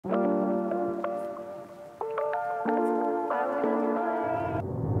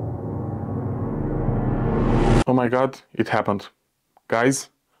Oh my god, it happened.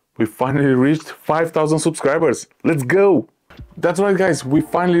 Guys, we finally reached 5,000 subscribers. Let's go! That's right guys, we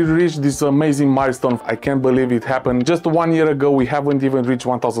finally reached this amazing milestone. I can't believe it happened. Just 1 year ago, we haven't even reached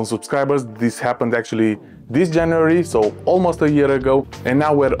 1,000 subscribers. This happened actually this January, so almost a year ago. And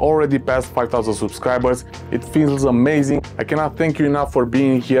now we're already past 5,000 subscribers. It feels amazing. I cannot thank you enough for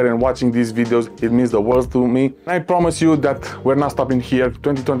being here and watching these videos. It means the world to me. I promise you that we're not stopping here.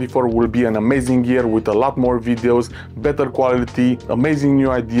 2024 will be an amazing year with a lot more videos, better quality, amazing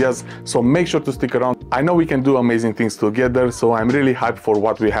new ideas. So make sure to stick around. I know we can do amazing things together, so I'm really hyped for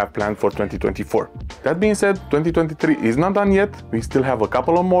what we have planned for 2024. That being said, 2023 is not done yet. We still have a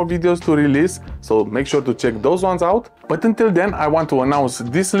couple of more videos to release, so make sure to check those ones out. But until then, I want to announce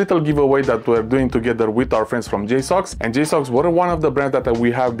this little giveaway that we're doing together with our friends from JSAUX. And JSAUX were one of the brands that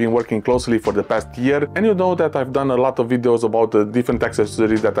we have been working closely for the past year. And you know that I've done a lot of videos about the different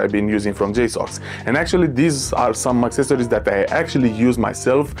accessories that I've been using from JSAUX. And actually, these are some accessories that I actually use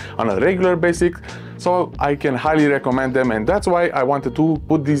myself on a regular basis. So I can highly recommend them, and that's why I wanted to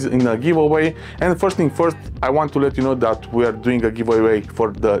put these in a giveaway. And first thing first, I want to let you know that we are doing a giveaway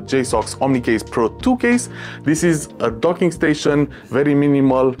for the JSAUX Omnicase Pro 2 case. This is a docking station, very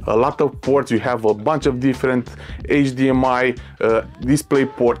minimal, a lot of ports. You have a bunch of different HDMI, display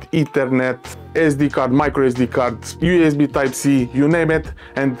port, Ethernet, SD card, micro SD card, USB Type-C, you name it.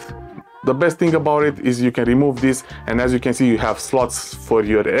 And the best thing about it is you can remove this, and as you can see, you have slots for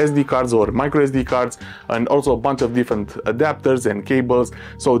your SD cards or micro SD cards, and also a bunch of different adapters and cables.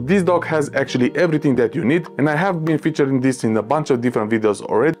 So this dock has actually everything that you need, and I have been featuring this in a bunch of different videos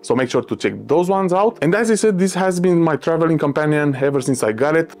already, so make sure to check those ones out. And as I said, this has been my traveling companion ever since I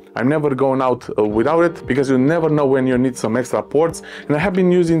got it. I'm never going out without it, because you never know when you need some extra ports, and I have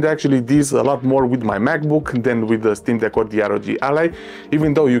been using actually these a lot more with my MacBook than with the Steam Deck or the ROG Ally,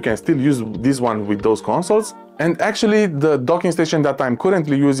 even though you can still use this one with those consoles. And actually, the docking station that I'm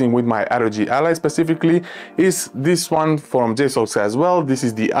currently using with my ROG Ally specifically is this one from JSAUX as well. This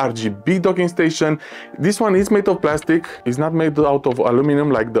is the RGB docking station. This one is made of plastic. It's not made out of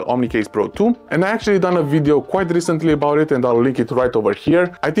aluminum like the Omnicase Pro 2. And I actually done a video quite recently about it, and I'll link it right over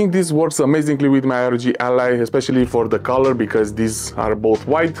here. I think this works amazingly with my ROG Ally, especially for the color, because these are both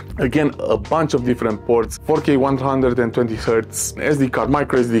white. Again, a bunch of different ports, 4K 120 Hz, SD card,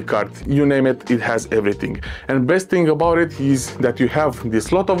 micro SD card, you name it, it has everything. And best thing about it is that you have this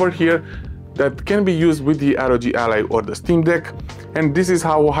slot over here that can be used with the ROG Ally or the Steam Deck. And this is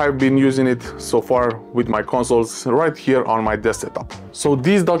how I've been using it so far with my consoles right here on my desk setup. So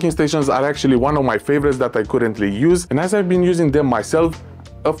these docking stations are actually one of my favorites that I currently use. And as I've been using them myself,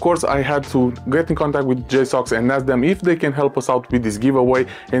 of course, I had to get in contact with JSAUX and ask them if they can help us out with this giveaway,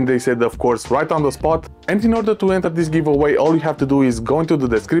 and they said, of course, right on the spot. And in order to enter this giveaway, all you have to do is go into the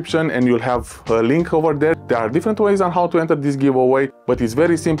description and you'll have a link over there. There are different ways on how to enter this giveaway, but it's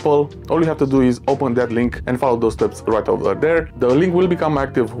very simple. All you have to do is open that link and follow those steps right over there. The link will become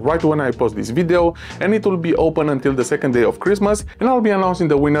active right when I post this video, and it will be open until the second day of Christmas, and I'll be announcing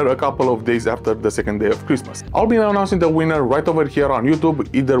the winner a couple of days after the second day of Christmas. I'll be announcing the winner right over here on YouTube,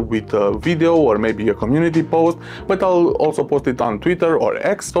 either with a video or maybe a community post, but I'll also post it on Twitter or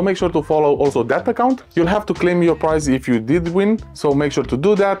X, so make sure to follow also that account. You'll have to claim your prize if you did win, so make sure to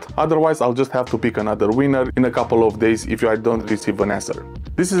do that. Otherwise, I'll just have to pick another winner in a couple of days if I don't receive an answer.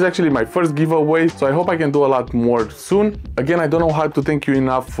 This is actually my first giveaway, so I hope I can do a lot more soon. Again, I don't know how to thank you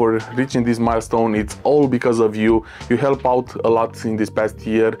enough for reaching this milestone. It's all because of you. You help out a lot in this past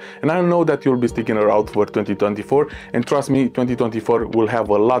year, and I know that you'll be sticking around for 2024, and trust me, 2024 will have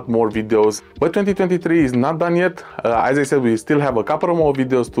a lot more videos. But 2023 is not done yet. As I said, we still have a couple more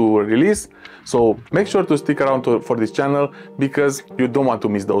videos to release, so make sure to stick around for this channel, because you don't want to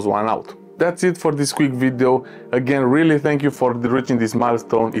miss those one out. That's it for this quick video. Again, really thank you for reaching this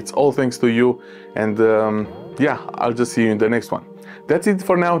milestone. It's all thanks to you, and yeah, I'll just see you in the next one. That's it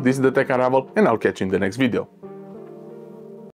for now. This is the Tech Unravel, and I'll catch you in the next video.